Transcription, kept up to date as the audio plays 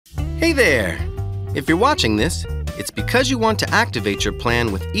Hey there! If you're watching this, it's because you want to activate your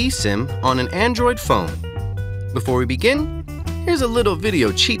plan with eSIM on an Android phone. Before we begin, here's a little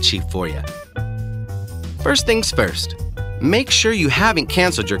video cheat sheet for you. First things first, make sure you haven't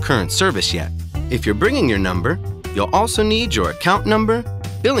canceled your current service yet. If you're bringing your number, you'll also need your account number,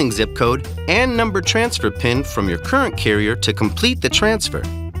 billing zip code, and number transfer PIN from your current carrier to complete the transfer.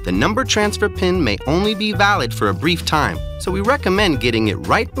 The number transfer PIN may only be valid for a brief time, so we recommend getting it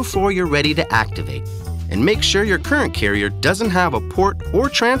right before you're ready to activate. And make sure your current carrier doesn't have a port or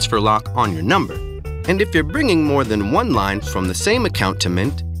transfer lock on your number. And if you're bringing more than one line from the same account to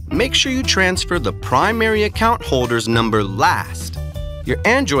Mint, make sure you transfer the primary account holder's number last. Your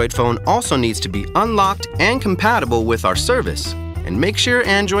Android phone also needs to be unlocked and compatible with our service. And make sure your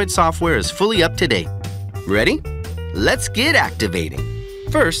Android software is fully up to date. Ready? Let's get activating.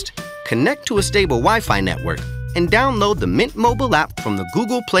 First, connect to a stable Wi-Fi network and download the Mint mobile app from the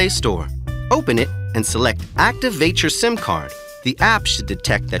Google Play Store. Open it and select Activate your SIM card. The app should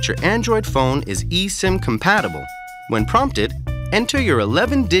detect that your Android phone is eSIM compatible. When prompted, enter your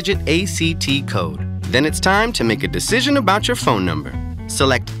 11-digit ACT code. Then it's time to make a decision about your phone number.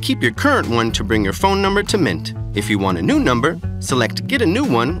 Select Keep your current one to bring your phone number to Mint. If you want a new number, select Get a new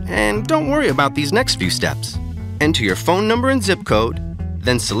one, and don't worry about these next few steps. Enter your phone number and zip code,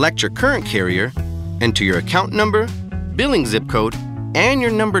 then select your current carrier, enter your account number, billing zip code, and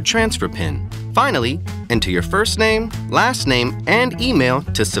your number transfer PIN. Finally, enter your first name, last name, and email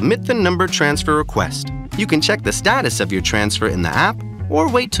to submit the number transfer request. You can check the status of your transfer in the app or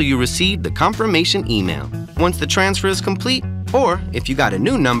wait till you receive the confirmation email. Once the transfer is complete, or if you got a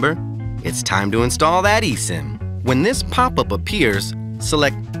new number, it's time to install that eSIM. When this pop-up appears,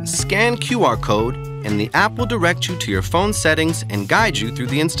 select Scan QR code and the app will direct you to your phone settings and guide you through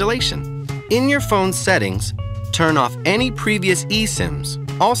the installation. In your phone settings, turn off any previous eSIMs.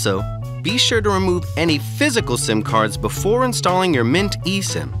 Also, be sure to remove any physical SIM cards before installing your Mint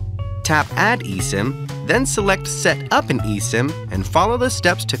eSIM. Tap Add eSIM, then select Set up an eSIM and follow the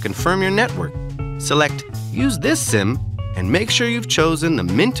steps to confirm your network. Select Use this SIM and make sure you've chosen the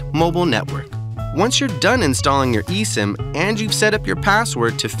Mint mobile network. Once you're done installing your eSIM and you've set up your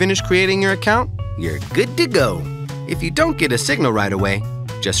password to finish creating your account, you're good to go. If you don't get a signal right away,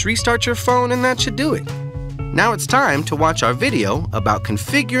 just restart your phone and that should do it. Now it's time to watch our video about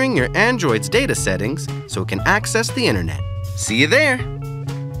configuring your Android's data settings so it can access the internet. See you there!